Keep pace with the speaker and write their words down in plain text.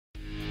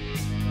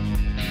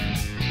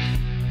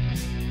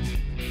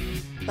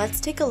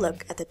Let's take a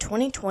look at the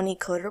 2020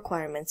 code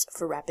requirements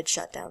for rapid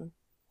shutdown.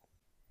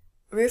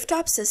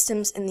 Rooftop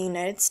systems in the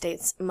United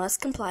States must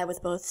comply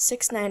with both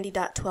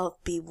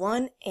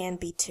 690.12b1 and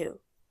b2.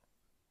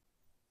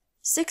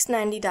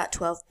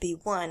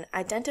 690.12b1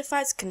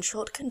 identifies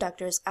controlled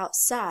conductors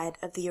outside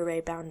of the array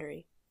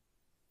boundary.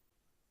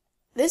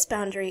 This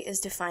boundary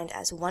is defined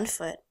as 1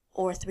 foot,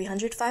 or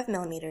 305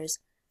 millimeters,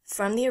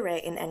 from the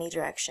array in any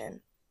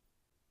direction.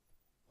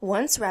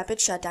 Once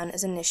rapid shutdown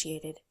is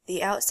initiated,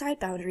 the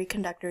outside boundary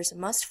conductors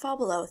must fall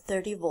below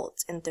 30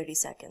 volts in 30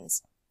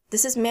 seconds.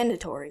 This is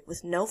mandatory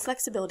with no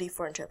flexibility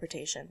for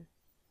interpretation.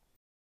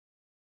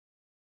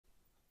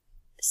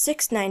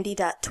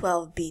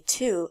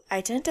 690.12b2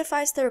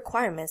 identifies the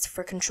requirements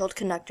for controlled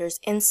conductors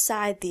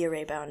inside the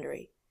array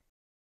boundary.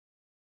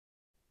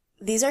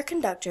 These are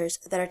conductors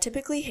that are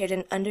typically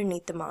hidden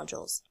underneath the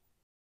modules.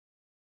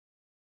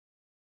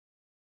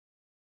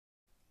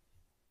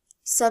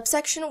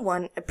 Subsection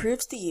 1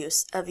 approves the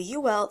use of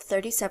UL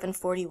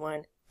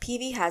 3741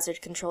 PV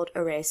Hazard Controlled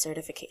Array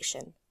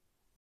certification.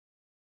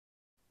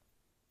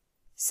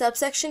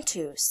 Subsection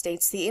 2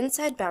 states the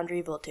inside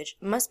boundary voltage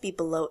must be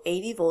below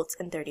 80 volts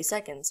in 30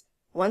 seconds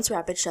once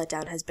rapid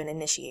shutdown has been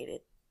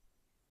initiated.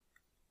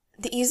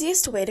 The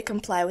easiest way to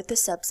comply with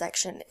this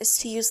subsection is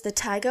to use the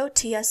Tigo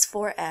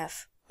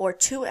TS4 or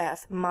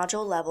 2F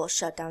module level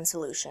shutdown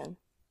solution.